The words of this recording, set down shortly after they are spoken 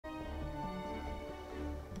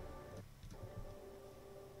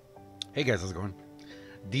Hey guys, how's it going?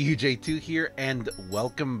 DUJ2 here, and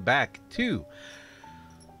welcome back to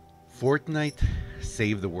Fortnite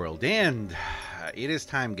Save the World. And it is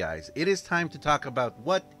time, guys. It is time to talk about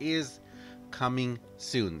what is coming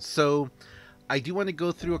soon. So I do want to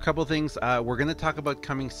go through a couple things. We're going to talk about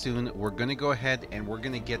coming soon. We're going to go ahead and we're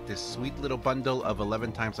going to get this sweet little bundle of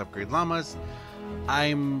 11 times upgrade llamas.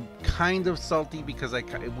 I'm kind of salty because we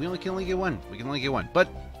can only get one. We can only get one, but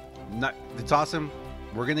it's awesome.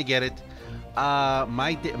 We're gonna get it.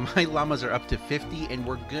 My llamas are up to 50, and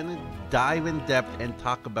we're gonna dive in depth and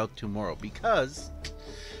talk about tomorrow because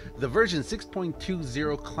the version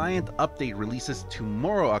 6.20 client update releases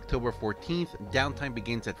tomorrow, October 14th. Downtime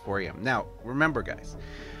begins at 4 a.m. Now, remember, guys,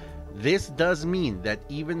 this does mean that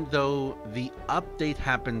even though the update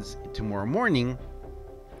happens tomorrow morning,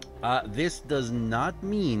 this does not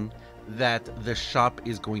mean that the shop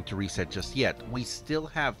is going to reset just yet. We still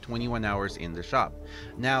have 21 hours in the shop.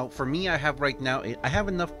 Now, for me, I have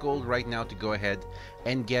enough gold right now to go ahead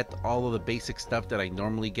and get all of the basic stuff that I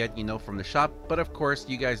normally get, from the shop. But of course,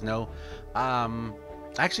 you guys know,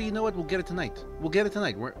 actually, you know what? We'll get it tonight.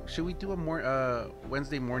 Should we do a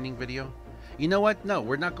Wednesday morning video? You know what? No,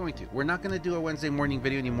 we're not going to. We're not going to do a Wednesday morning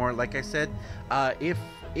video anymore. Like I said, if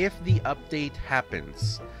the update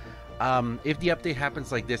happens,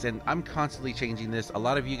 like this, and I'm constantly changing this. A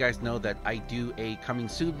lot of you guys know that I do a coming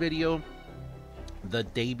soon video the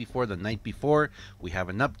day before, the night before we have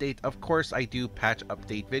an update. Of course, I do patch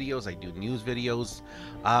update videos. I do news videos.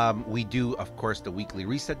 We do, of course, the weekly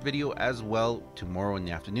reset video as well tomorrow in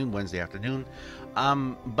the afternoon, Wednesday afternoon.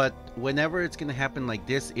 But whenever it's going to happen like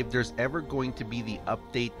this, if there's ever going to be the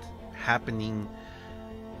update happening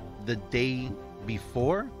the day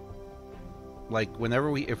before, like if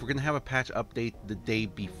we're gonna have a patch update the day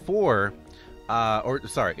before,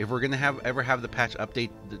 if we're gonna have the patch update,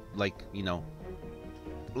 like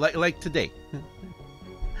today,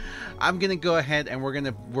 I'm gonna go ahead and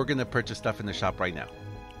we're gonna purchase stuff in the shop right now.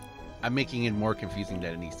 I'm making it more confusing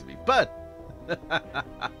than it needs to be, but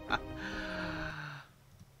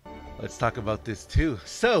let's talk about this too.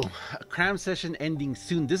 So, Cram session ending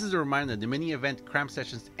soon. This is a reminder that the mini event Cram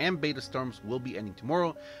sessions and beta storms will be ending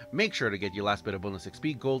tomorrow. Make sure to get your last bit of bonus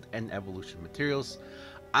XP, gold, and evolution materials.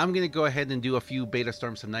 I'm going to go ahead and do a few beta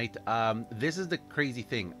storms tonight. This is the crazy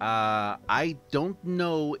thing. I don't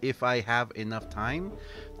know if I have enough time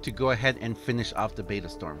to go ahead and finish off the beta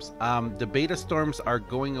storms. The beta storms are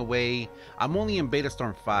going away. I'm only in beta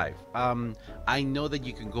storm 5. I know that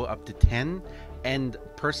you can go up to 10. And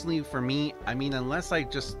personally, for me, I mean, unless I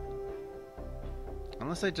just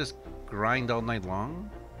grind all night long,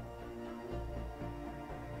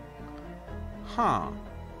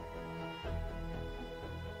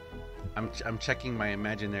 I'm checking my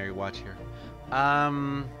imaginary watch here.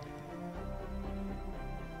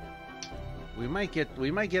 We might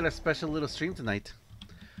get a special little stream tonight.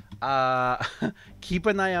 Keep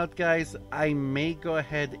an eye out, guys. I may go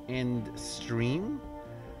ahead and stream.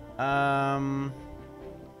 And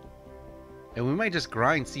we might just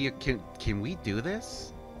grind. See, can we do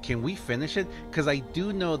this? Can we finish it? Because I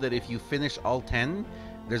do know that if you finish all 10,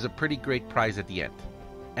 there's a pretty great prize at the end.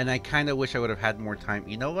 And I kind of wish I would have had more time.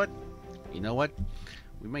 You know what?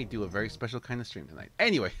 We might do a very special kind of stream tonight.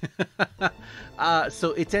 Anyway,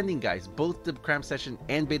 so it's ending, guys. Both the Cram session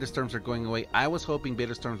and beta storms are going away. I was hoping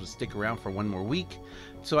beta storms would stick around for one more week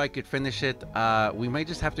so I could finish it. We might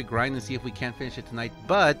just have to grind and see if we can't finish it tonight.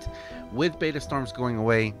 But with beta storms going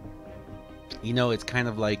away, it's kind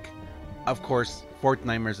of like, of course,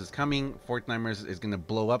 Fortnitemares is coming. Fortnitemares is going to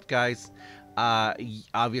blow up, guys.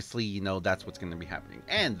 Obviously, that's what's going to be happening.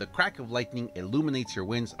 And the crack of lightning illuminates your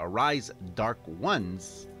wins. Arise, dark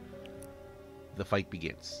ones. The fight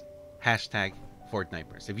begins. Hashtag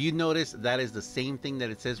Fortnitemares. If you notice, that is the same thing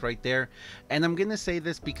that it says right there. And I'm going to say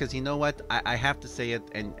this because you know what? I have to say it.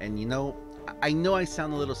 And I know I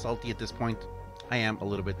sound a little salty at this point. I am a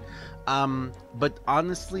little bit. But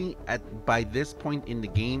honestly, by this point in the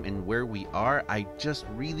game and where we are, I just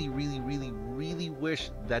really, really, really, really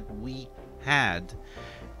wish that we had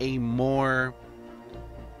a more...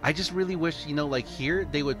 I just really wish, like here,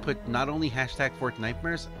 they would put not only hashtag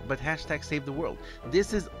Fortnitemares, but hashtag Save the World.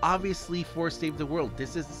 This is obviously for Save the World.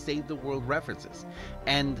 This is Save the World references.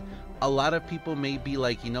 And a lot of people may be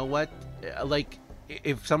like, you know what? Like,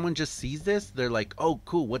 if someone just sees this, they're like, oh,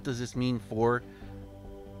 cool, what does this mean for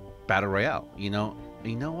Battle Royale? You know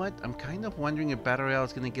what? I'm kind of wondering if Battle Royale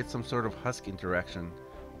is going to get some sort of Husk interaction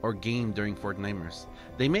or game during Fortnitemares.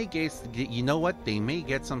 They may get, you know what? They may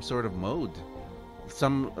get some sort of mode.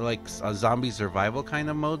 Some, like, a zombie survival kind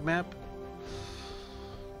of mode map.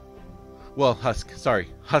 Well, Husk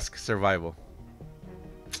survival.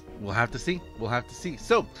 We'll have to see. We'll have to see.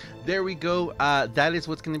 So there we go. That is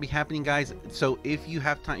what's going to be happening, guys. So if you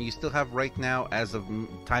have time, you still have right now, as of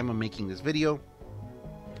time of making this video,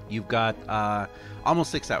 you've got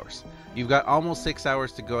almost 6 hours. You've got almost 6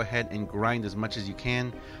 hours to go ahead and grind as much as you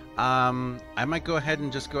can. I might go ahead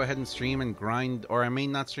and stream and grind, or I may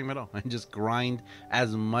not stream at all and just grind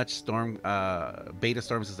as much beta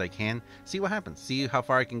storms as I can. See what happens. See how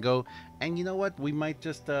far I can go. And you know what? We might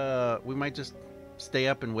just stay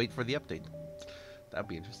up and wait for the update. That'd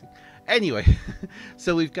be interesting. Anyway,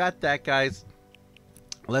 so we've got that, guys.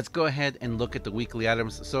 Let's go ahead and look at the weekly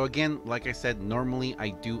items. So again, like I said, normally I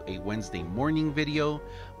do a Wednesday morning video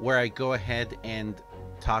where I go ahead and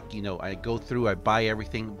talk, you know, I go through, I buy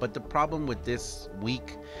everything. But the problem with this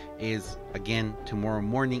week is, again, tomorrow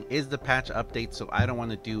morning is the patch update, so I don't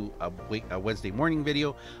want to do a Wednesday morning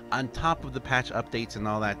video on top of the patch updates and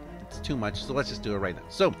all that. It's too much, so let's just do it right now.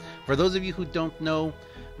 So for those of you who don't know,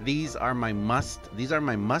 these are my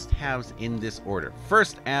must-haves in this order.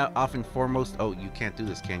 First, off and foremost, oh, you can't do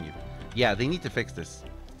this, can you? Yeah, they need to fix this.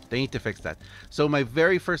 They need to fix that. So my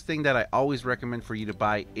very first thing that I always recommend for you to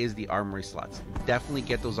buy is the armory slots. Definitely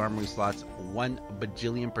get those armory slots. 1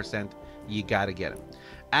 bajillion%. You gotta get them.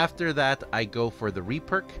 After that, I go for the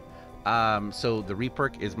re-perk. So the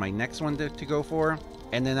re-perk is my next one to go for.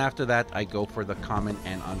 And then after that, I go for the common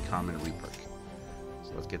and uncommon re-perk.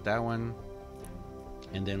 So let's get that one.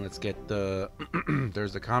 And then let's get the...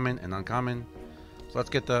 there's the common and uncommon. So let's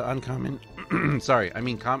get the uncommon. Sorry, I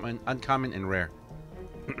mean common, uncommon, and rare.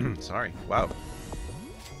 Sorry. Wow.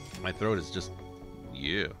 My throat is just...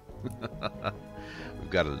 yeah. We've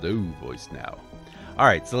got a low voice now.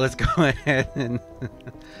 Alright, so let's go ahead and...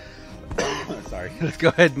 sorry. Let's go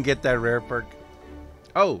ahead and get that rare perk.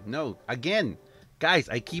 Oh, no. Again. Guys,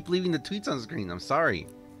 I keep leaving the tweets on the screen. I'm sorry.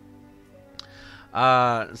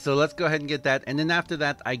 So let's go ahead and get that. And then after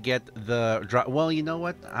that, I get the drop. Well, you know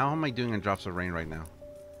what? How am I doing on drops of rain right now?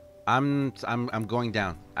 I'm going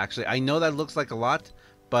down. Actually, I know that looks like a lot,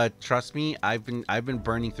 but trust me, I've been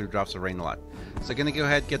burning through drops of rain a lot. So gonna go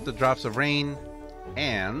ahead and get the drops of rain,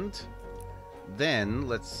 and then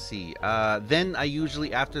let's see. Then I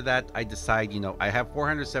usually, after that, I decide, you know, I have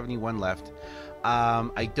 471 left.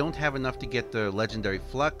 I don't have enough to get the legendary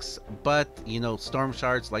flux, but you know, storm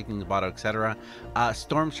shards, lightning bottle, etc.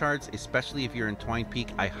 Storm shards, especially if you're in Twine Peak,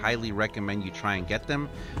 I highly recommend you try and get them,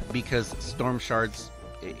 because storm shards,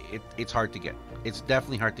 it's hard to get. It's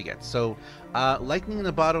definitely hard to get. So lightning in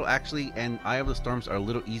the bottle actually and Eye of the Storms are a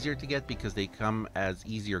little easier to get because they come as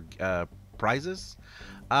easier prizes.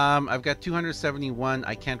 I've got 271.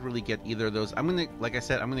 I can't really get either of those. I'm gonna, like I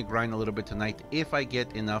said, I'm gonna grind a little bit tonight. If I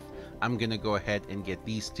get enough, I'm gonna go ahead and get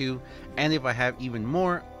these two. And if I have even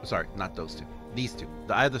more, sorry, not those two, these two,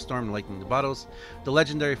 the Eye of the Storm and lightning in the bottles. The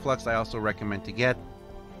legendary flux I also recommend to get.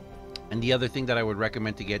 And the other thing that I would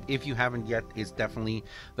recommend to get, if you haven't yet, is definitely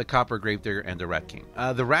the Copper Gravedigger and the Rat King.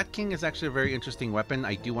 The Rat King is actually a very interesting weapon.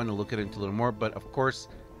 I do want to look at it a little more, but of course,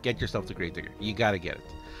 get yourself the Gravedigger. You gotta get it.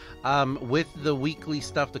 With the weekly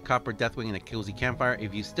stuff, the Copper Deathwing and the Cozy Campfire,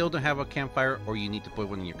 if you still don't have a campfire or you need to put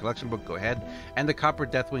one in your collection book, go ahead. And the Copper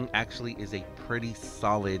Deathwing actually is a pretty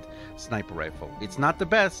solid sniper rifle. It's not the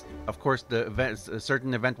best, of course. The events,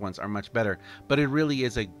 certain event ones are much better, but it really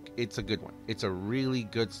is it's a good one. It's a really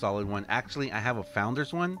good solid one. Actually, I have a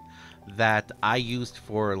Founders one that I used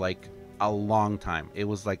for like a long time. It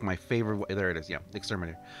was like my favorite. There it is. Yeah,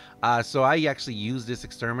 Exterminator. So I actually used this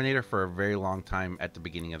Exterminator for a very long time at the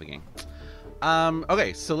beginning of the game.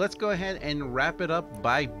 Okay, so let's go ahead and wrap it up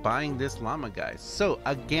by buying this llama, guys. So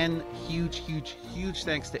again, huge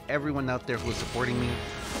thanks to everyone out there who is supporting me.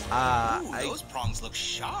 Those prongs look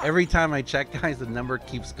sharp. Every time I check, guys, the number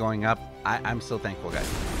keeps going up. I'm so thankful, guys.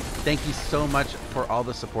 Thank you so much for all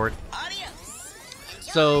the support.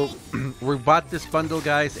 So we bought this bundle,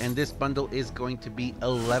 guys, and this bundle is going to be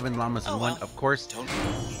 11 llamas in one. Of course,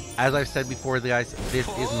 as I've said before, guys, this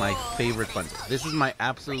is my favorite bundle. This is my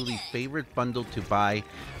absolutely favorite bundle to buy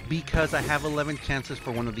because I have 11 chances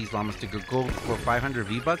for one of these llamas to go for 500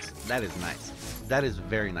 V-Bucks. That is nice. That is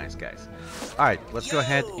very nice, guys. All right, let's go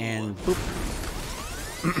ahead and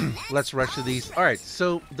boop. Let's rush to these. All right,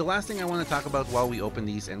 so the last thing I want to talk about while we open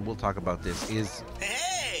these, and we'll talk about this, is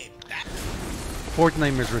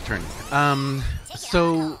Fortnitemares returning.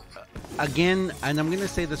 So again, and I'm gonna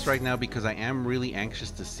say this right now because I am really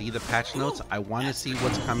anxious to see the patch notes. I want to see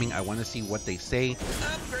what's coming. I want to see what they say,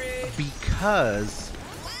 because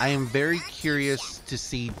I am very curious to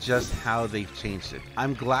see just how they've changed it.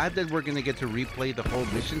 I'm glad that we're going to get to replay the whole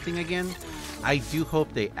mission thing again. I do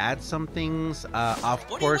hope they add some things. Of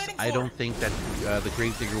course, I don't think that the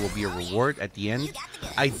Gravedigger will be a reward at the end.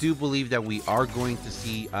 I do believe that we are going to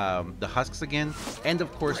see the husks again. And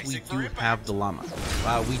of course, we do have the llama.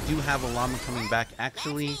 We do have a llama coming back.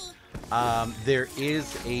 Actually, there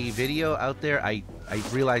is a video out there. I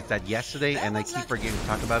realized that yesterday, and I keep forgetting to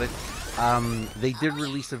talk about it. They did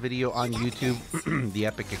release a video on YouTube, the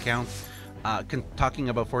Epic account, talking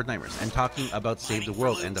about Fortnitemares and talking about Save the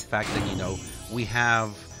World and the fact that, you know, we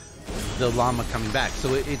have the llama coming back.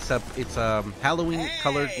 So it's a Halloween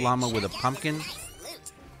colored llama with a pumpkin.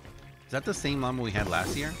 Is that the same llama we had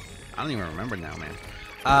last year? I don't even remember now,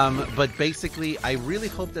 man. But basically, I really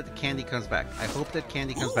hope that the candy comes back. I hope that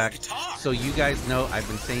candy comes back. So you guys know, I've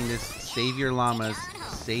been saying this, save your llamas,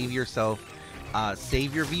 save yourself.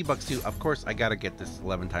 Save your V-Bucks too. Of course, I gotta get this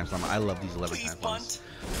 11 times llama. I love these 11 times llamas.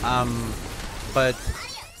 But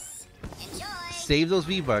save those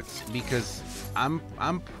V-Bucks because I'm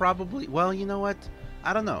probably, well, you know what?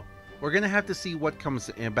 I don't know. We're gonna have to see what comes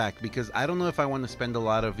back because I don't know if I want to spend a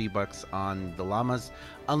lot of V-Bucks on the llamas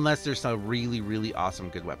unless there's a really, really awesome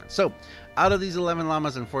good weapon. So, out of these 11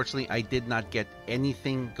 llamas, unfortunately, I did not get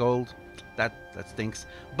anything gold. That stinks.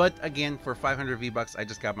 But again, for 500 V-Bucks, I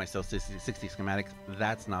just got myself 60 schematics.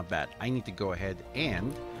 That's not bad. I need to go ahead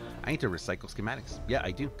and I need to recycle schematics. Yeah, I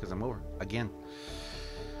do, because I'm over. Again.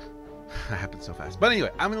 That happened so fast. But anyway,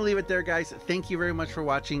 I'm going to leave it there, guys. Thank you very much for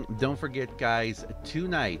watching. Don't forget, guys,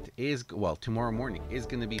 tonight is, well, tomorrow morning is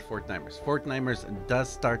going to be Fortnitemares. Fortnitemares does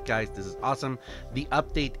start, guys. This is awesome. The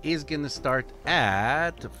update is going to start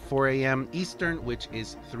at 4 a.m. Eastern, which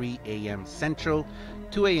is 3 a.m. Central,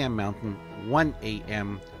 2 a.m. Mountain, 1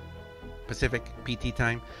 a.m. Pacific PT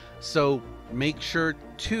time. So make sure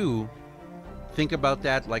to think about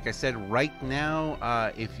that. Like I said, right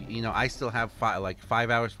now, if you know, I still have 5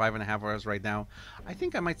 hours, 5.5 hours right now. I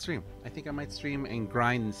think I might stream. I think I might stream and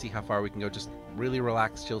grind and see how far we can go. Just really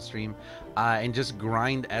relax, chill stream, and just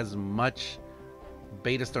grind as much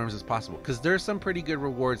beta storms as possible. Because there's some pretty good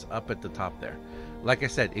rewards up at the top there. Like I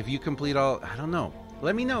said, if you complete all, I don't know.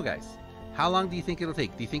 Let me know, guys. How long do you think it'll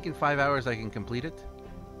take? Do you think in 5 hours I can complete it?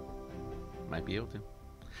 Might be able to.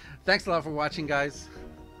 Thanks a lot for watching, guys.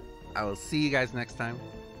 I will see you guys next time.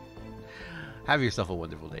 Have yourself a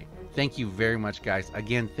wonderful day. Thank you very much, guys.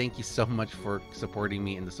 Again, thank you so much for supporting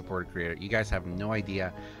me in the Supporter Creator. You guys have no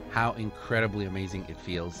idea how incredibly amazing it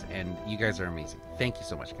feels, and you guys are amazing. Thank you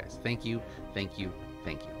so much, guys. Thank you, thank you,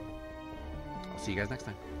 thank you. I'll see you guys next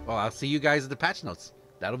time. Well, I'll see you guys at the patch notes.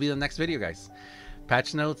 That'll be the next video, guys.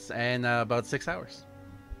 Patch notes in about 6 hours.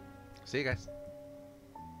 See you guys.